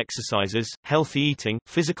memory exercises, healthy eating,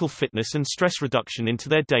 physical fitness and stress reduction into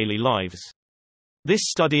their daily lives. This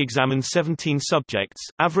study examined 17 subjects,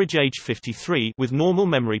 average age 53, with normal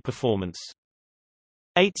memory performance.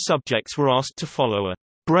 8 subjects were asked to follow a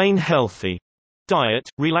brain-healthy diet,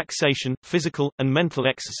 relaxation, physical, and mental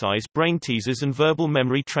exercise, brain teasers and verbal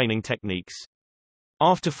memory training techniques.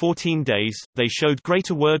 After 14 days, they showed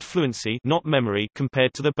greater word fluency, not memory,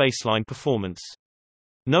 compared to the baseline performance.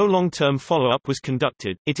 No long-term follow-up was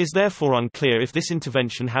conducted. It is therefore unclear if this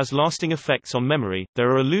intervention has lasting effects on memory.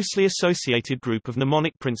 There are a loosely associated group of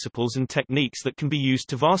mnemonic principles and techniques that can be used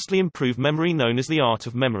to vastly improve memory known as the art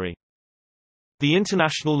of memory. The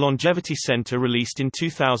International Longevity Center released in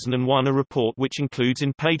 2001 a report which includes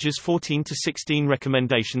in pages 14 to 16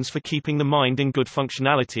 recommendations for keeping the mind in good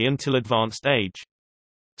functionality until advanced age.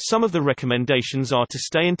 Some of the recommendations are to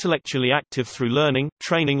stay intellectually active through learning,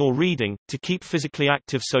 training or reading, to keep physically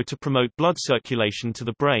active so to promote blood circulation to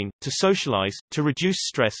the brain, to socialize, to reduce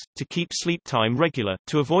stress, to keep sleep time regular,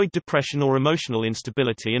 to avoid depression or emotional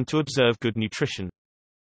instability and to observe good nutrition.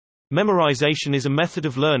 Memorization is a method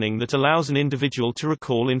of learning that allows an individual to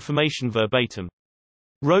recall information verbatim.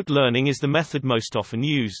 Rote learning is the method most often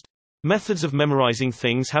used. Methods of memorizing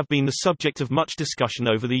things have been the subject of much discussion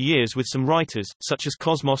over the years, with some writers, such as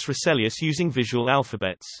Cosmos Roselius, using visual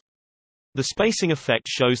alphabets. The spacing effect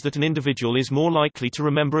shows that an individual is more likely to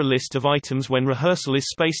remember a list of items when rehearsal is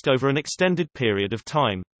spaced over an extended period of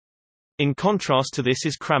time. In contrast to this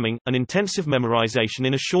is cramming, an intensive memorization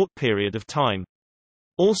in a short period of time.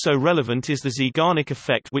 Also relevant is the Zeigarnik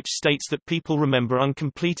effect, which states that people remember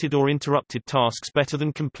uncompleted or interrupted tasks better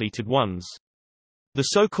than completed ones. The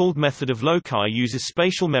so-called method of loci uses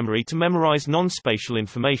spatial memory to memorize non-spatial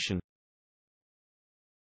information.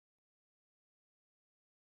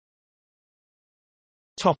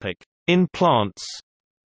 In plants.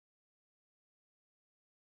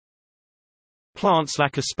 Plants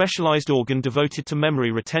lack a specialized organ devoted to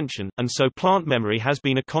memory retention, and so plant memory has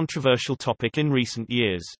been a controversial topic in recent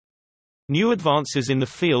years. New advances in the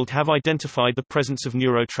field have identified the presence of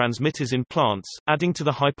neurotransmitters in plants, adding to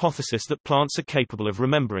the hypothesis that plants are capable of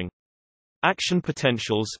remembering. Action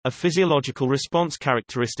potentials, a physiological response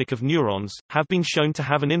characteristic of neurons, have been shown to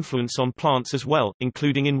have an influence on plants as well,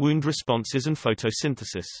 including in wound responses and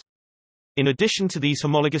photosynthesis. In addition to these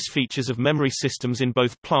homologous features of memory systems in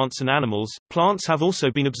both plants and animals, plants have also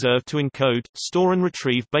been observed to encode, store and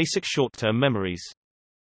retrieve basic short-term memories.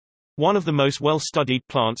 One of the most well-studied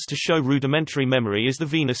plants to show rudimentary memory is the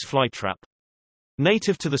Venus flytrap.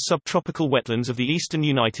 Native to the subtropical wetlands of the eastern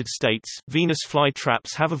United States, Venus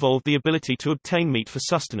flytraps have evolved the ability to obtain meat for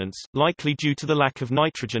sustenance, likely due to the lack of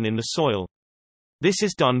nitrogen in the soil. This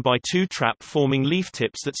is done by 2 trap-forming leaf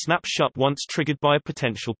tips that snap shut once triggered by a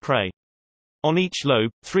potential prey. On each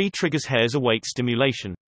lobe, 3 triggers hairs await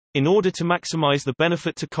stimulation. In order to maximize the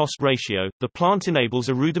benefit-to-cost ratio, the plant enables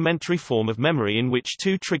a rudimentary form of memory in which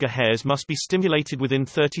 2 trigger hairs must be stimulated within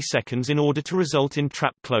 30 seconds in order to result in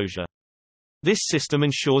trap closure. This system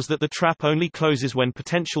ensures that the trap only closes when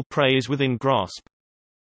potential prey is within grasp.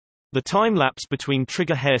 The time lapse between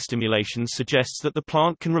trigger hair stimulations suggests that the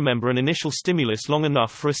plant can remember an initial stimulus long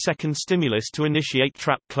enough for a second stimulus to initiate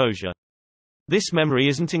trap closure. This memory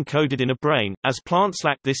isn't encoded in a brain, as plants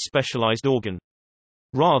lack this specialized organ.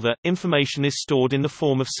 Rather, information is stored in the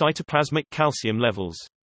form of cytoplasmic calcium levels.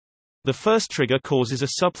 The first trigger causes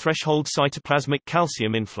a subthreshold cytoplasmic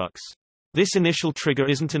calcium influx. This initial trigger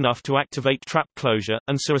isn't enough to activate trap closure,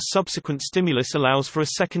 and so a subsequent stimulus allows for a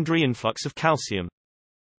secondary influx of calcium.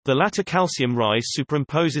 The latter calcium rise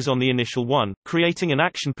superimposes on the initial one, creating an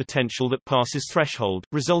action potential that passes threshold,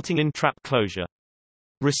 resulting in trap closure.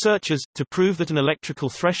 Researchers, to prove that an electrical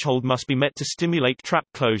threshold must be met to stimulate trap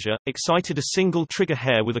closure, excited a single trigger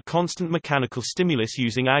hair with a constant mechanical stimulus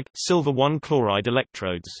using Ag, silver 1 chloride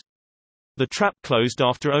electrodes. The trap closed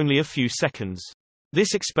after only a few seconds.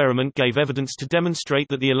 This experiment gave evidence to demonstrate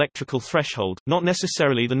that the electrical threshold, not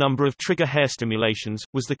necessarily the number of trigger hair stimulations,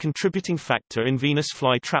 was the contributing factor in venous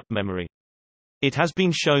fly trap memory. It has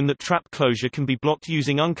been shown that trap closure can be blocked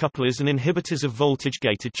using uncouplers and inhibitors of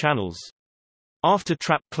voltage-gated channels. After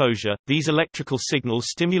trap closure, these electrical signals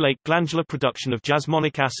stimulate glandular production of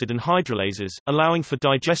jasmonic acid and hydrolases, allowing for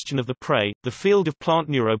digestion of the prey. The field of plant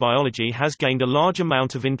neurobiology has gained a large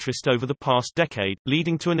amount of interest over the past decade,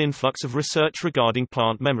 leading to an influx of research regarding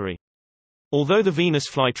plant memory. Although the venous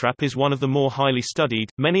flytrap is one of the more highly studied,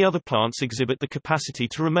 many other plants exhibit the capacity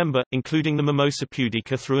to remember, including the Mimosa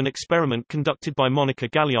pudica through an experiment conducted by Monica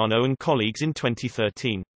Galliano and colleagues in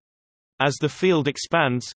 2013. As the field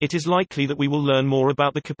expands, it is likely that we will learn more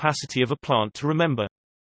about the capacity of a plant to remember.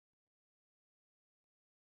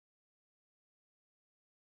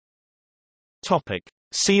 Topic.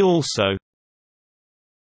 See also.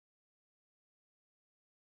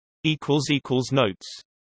 Notes